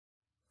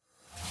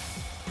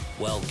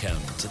Welcome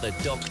to the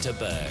Dr.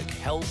 Berg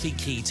Healthy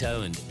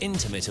Keto and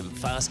Intermittent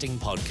Fasting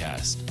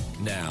Podcast.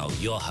 Now,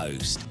 your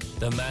host,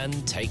 the man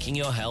taking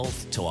your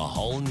health to a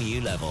whole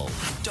new level,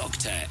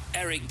 Dr.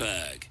 Eric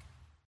Berg.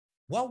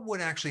 What would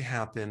actually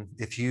happen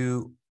if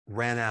you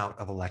ran out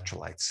of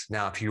electrolytes?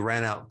 Now, if you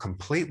ran out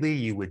completely,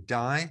 you would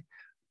die.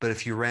 But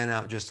if you ran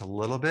out just a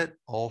little bit,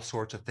 all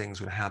sorts of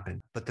things would happen.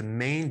 But the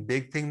main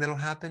big thing that'll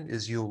happen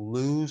is you'll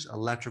lose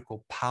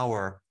electrical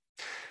power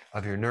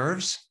of your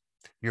nerves,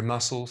 your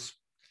muscles,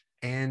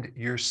 and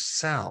your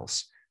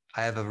cells.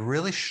 I have a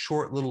really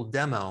short little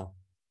demo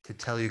to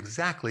tell you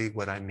exactly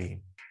what I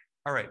mean.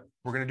 All right,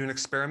 we're going to do an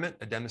experiment,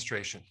 a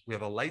demonstration. We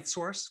have a light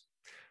source.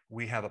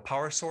 We have a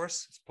power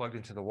source. It's plugged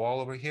into the wall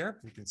over here.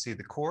 You can see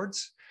the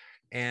cords.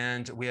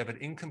 And we have an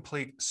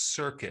incomplete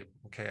circuit,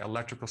 okay,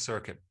 electrical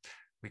circuit.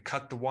 We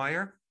cut the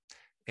wire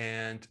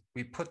and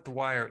we put the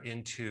wire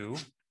into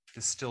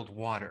distilled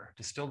water.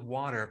 Distilled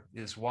water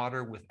is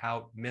water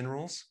without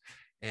minerals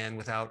and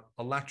without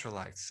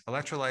electrolytes.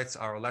 Electrolytes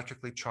are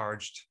electrically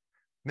charged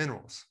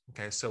minerals,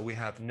 okay? So we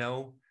have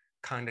no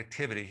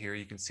conductivity here.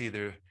 You can see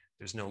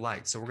there's no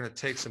light. So we're going to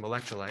take some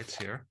electrolytes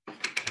here. And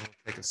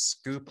we'll take a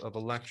scoop of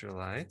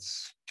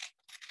electrolytes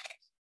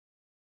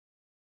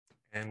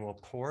and we'll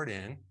pour it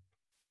in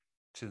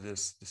to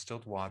this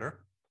distilled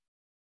water.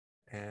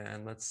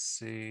 And let's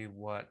see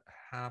what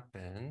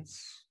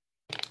happens.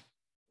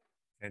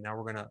 Okay, now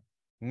we're going to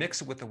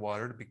mix it with the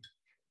water to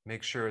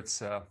make sure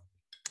it's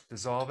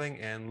dissolving,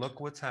 and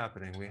look what's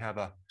happening. We have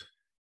a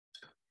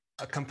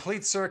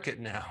complete circuit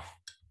now.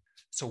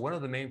 So one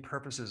of the main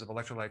purposes of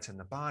electrolytes in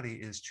the body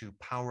is to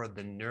power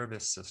the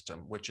nervous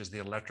system, which is the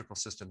electrical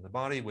system of the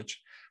body, which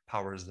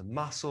powers the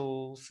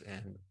muscles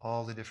and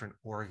all the different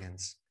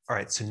organs. All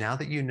right, so now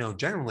that you know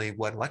generally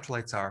what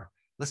electrolytes are,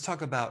 let's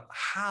talk about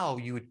how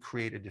you would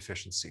create a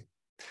deficiency.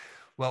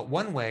 Well,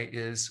 one way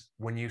is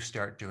when you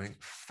start doing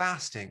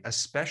fasting,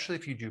 especially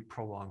if you do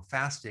prolonged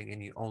fasting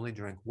and you only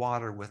drink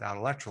water without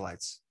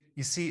electrolytes.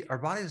 You see, our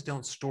bodies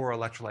don't store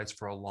electrolytes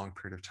for a long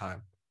period of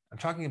time. I'm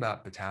talking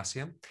about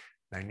potassium,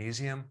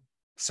 magnesium,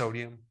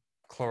 sodium,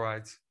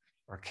 chlorides,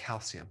 or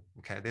calcium,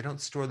 okay? They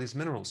don't store these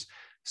minerals.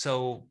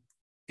 So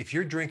if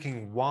you're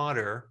drinking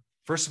water,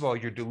 first of all,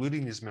 you're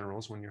diluting these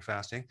minerals when you're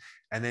fasting,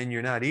 and then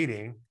you're not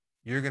eating,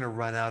 you're going to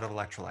run out of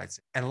electrolytes.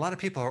 And a lot of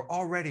people are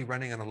already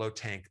running on a low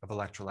tank of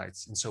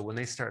electrolytes. And so when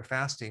they start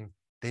fasting,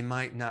 they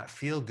might not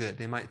feel good.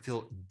 They might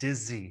feel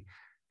dizzy.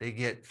 They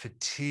get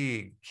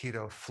fatigue,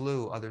 keto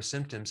flu, other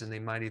symptoms, and they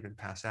might even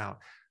pass out.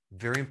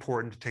 Very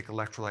important to take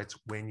electrolytes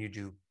when you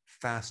do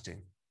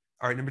fasting.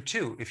 All right, number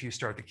two, if you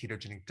start the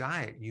ketogenic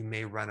diet, you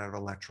may run out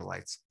of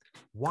electrolytes.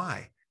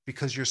 Why?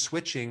 Because you're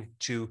switching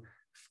to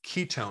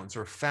ketones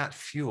or fat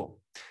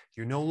fuel.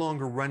 You're no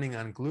longer running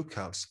on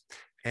glucose.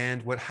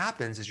 And what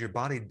happens is your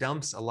body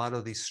dumps a lot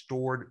of these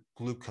stored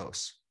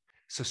glucose.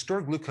 So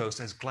stored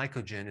glucose as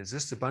glycogen is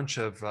just a bunch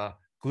of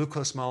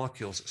glucose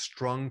molecules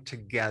strung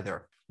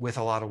together with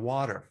a lot of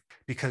water.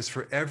 Because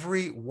for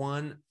every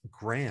 1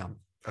 gram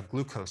of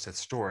glucose that's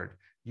stored,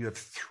 you have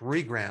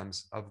 3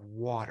 grams of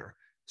water.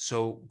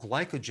 So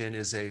glycogen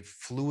is a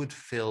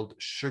fluid-filled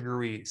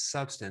sugary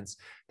substance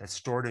that's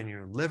stored in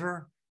your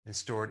liver and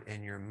stored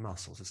in your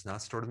muscles. It's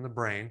not stored in the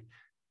brain.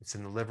 It's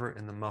in the liver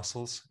and the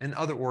muscles and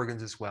other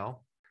organs as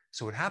well.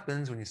 So what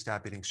happens when you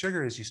stop eating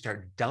sugar is you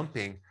start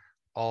dumping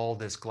all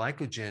this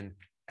glycogen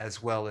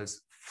as well as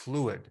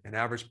fluid. An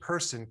average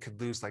person could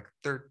lose like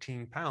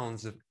 13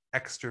 pounds of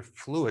extra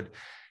fluid.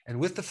 And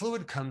with the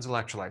fluid comes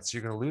electrolytes. So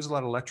you're going to lose a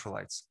lot of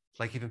electrolytes,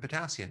 like even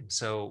potassium.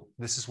 So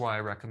this is why I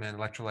recommend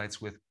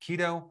electrolytes with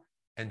keto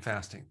and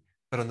fasting.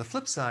 But on the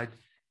flip side,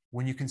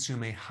 when you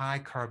consume a high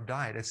carb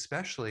diet,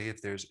 especially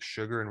if there's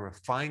sugar and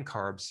refined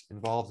carbs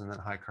involved in that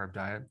high carb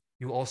diet,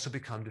 you also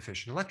become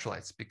deficient in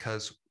electrolytes,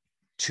 because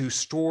to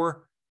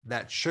store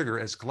that sugar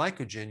as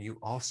glycogen, you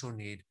also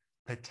need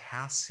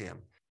potassium.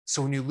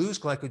 So when you lose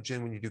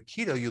glycogen, when you do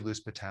keto, you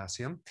lose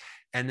potassium.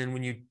 And then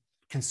when you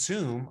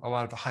consume a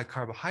lot of the high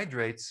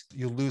carbohydrates,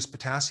 you lose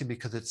potassium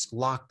because it's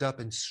locked up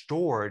and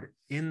stored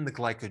in the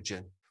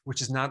glycogen,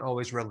 which is not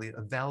always readily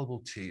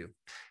available to you.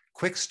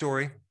 Quick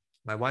story.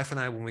 My wife and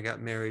I, when we got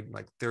married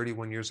like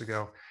 31 years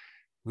ago,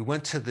 we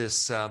went to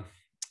this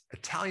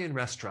Italian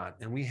restaurant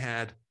and we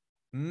had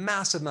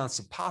massive amounts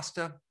of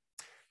pasta,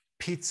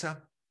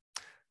 pizza,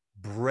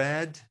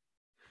 bread,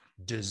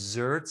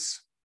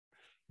 desserts,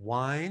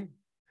 wine,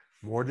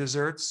 more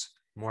desserts,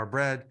 more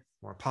bread,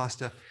 more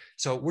pasta.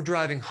 So we're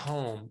driving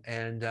home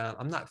and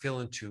I'm not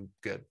feeling too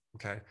good,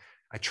 okay?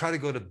 I try to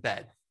go to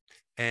bed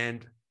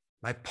and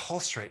my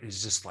pulse rate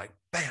is just like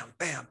bam,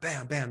 bam,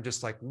 bam, bam,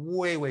 just like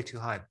way, way too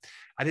high.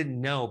 I didn't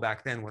know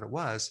back then what it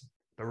was,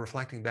 but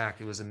reflecting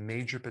back, it was a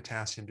major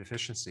potassium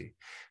deficiency,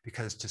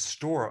 because to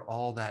store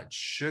all that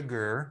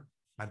sugar,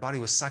 my body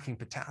was sucking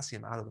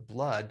potassium out of the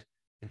blood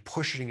and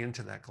pushing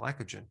into that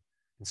glycogen.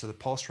 And so the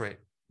pulse rate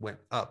went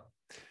up.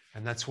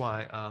 And that's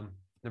why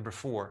number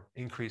 4,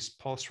 increased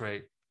pulse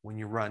rate when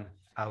you run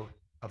out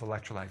of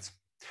electrolytes.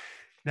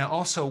 Now,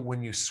 also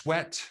when you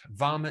sweat,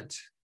 vomit,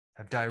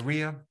 have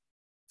diarrhea,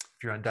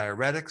 if you're on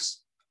diuretics,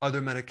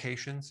 other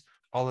medications,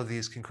 all of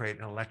these can create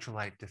an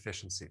electrolyte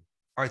deficiency.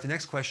 All right, the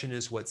next question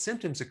is what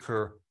symptoms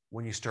occur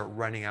when you start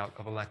running out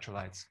of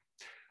electrolytes?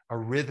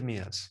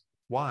 Arrhythmias.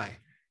 Why?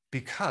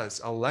 Because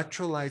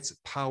electrolytes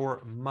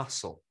power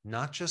muscle,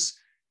 not just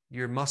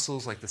your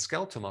muscles like the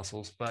skeletal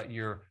muscles, but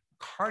your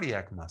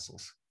cardiac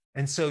muscles.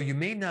 And so you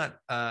may not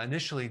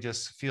initially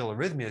just feel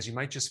arrhythmias, you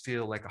might just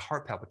feel like a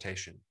heart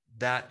palpitation.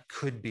 That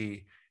could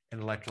be an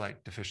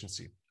electrolyte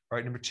deficiency. All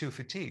right, number 2,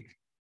 fatigue.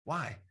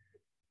 Why?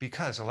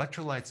 Because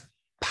electrolytes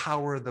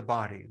power the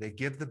body. They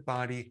give the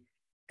body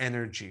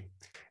energy.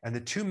 And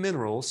the 2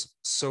 minerals,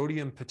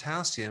 sodium,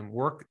 potassium,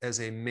 work as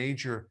a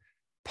major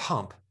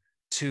pump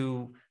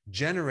to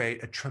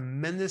generate a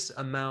tremendous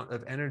amount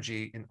of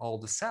energy in all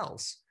the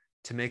cells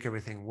to make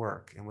everything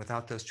work. And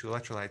without those 2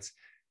 electrolytes,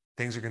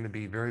 things are going to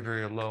be very,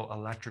 very low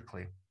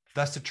electrically.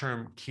 Thus the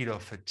term keto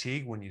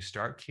fatigue when you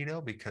start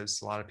keto,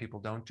 because a lot of people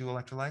don't do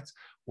electrolytes,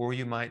 or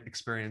you might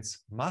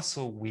experience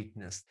muscle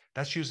weakness.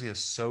 That's usually a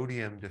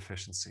sodium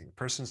deficiency. A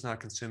person's not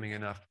consuming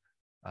enough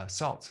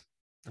salt.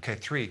 Okay,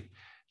 3,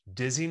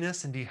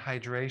 dizziness and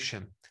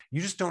dehydration.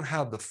 You just don't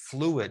have the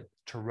fluid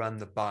to run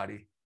the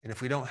body. And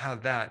if we don't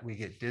have that, we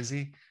get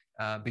dizzy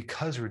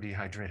because we're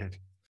dehydrated.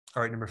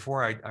 All right, number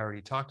 4, I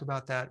already talked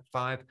about that.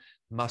 5,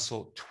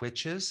 muscle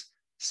twitches,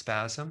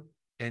 spasm,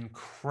 and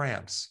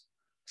cramps.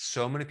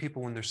 So many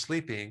people, when they're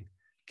sleeping,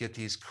 get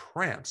these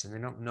cramps and they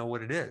don't know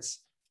what it is.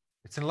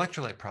 It's an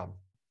electrolyte problem.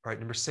 All right,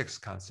 number 6,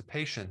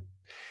 constipation.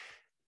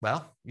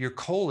 Well, your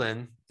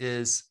colon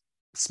is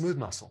smooth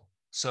muscle.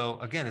 So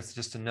again, it's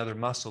just another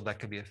muscle that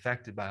can be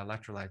affected by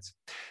electrolytes.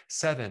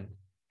 7,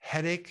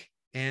 headache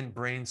and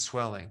brain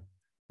swelling.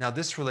 Now,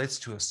 this relates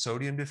to a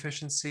sodium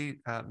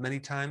deficiency many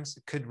times.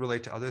 It could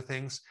relate to other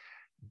things.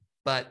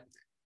 But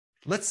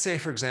let's say,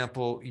 for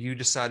example, you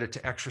decided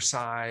to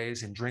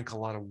exercise and drink a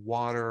lot of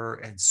water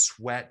and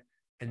sweat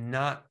and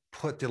not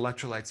put the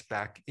electrolytes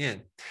back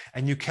in,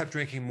 and you kept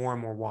drinking more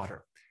and more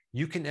water.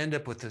 You can end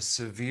up with a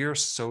severe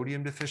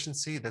sodium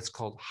deficiency that's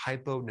called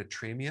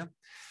hyponatremia,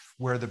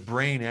 where the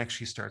brain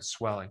actually starts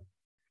swelling.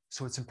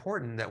 So it's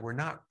important that we're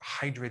not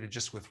hydrated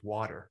just with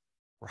water.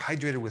 We're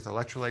hydrated with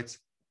electrolytes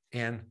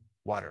and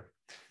water.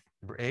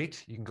 Number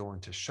 8, you can go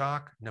into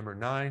shock. Number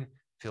 9,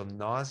 feel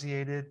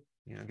nauseated,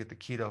 get the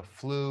keto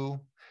flu.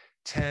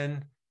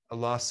 10, a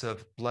loss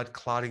of blood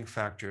clotting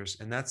factors,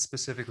 and that's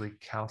specifically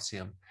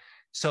calcium.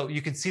 So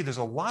you can see there's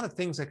a lot of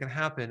things that can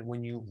happen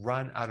when you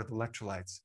run out of electrolytes.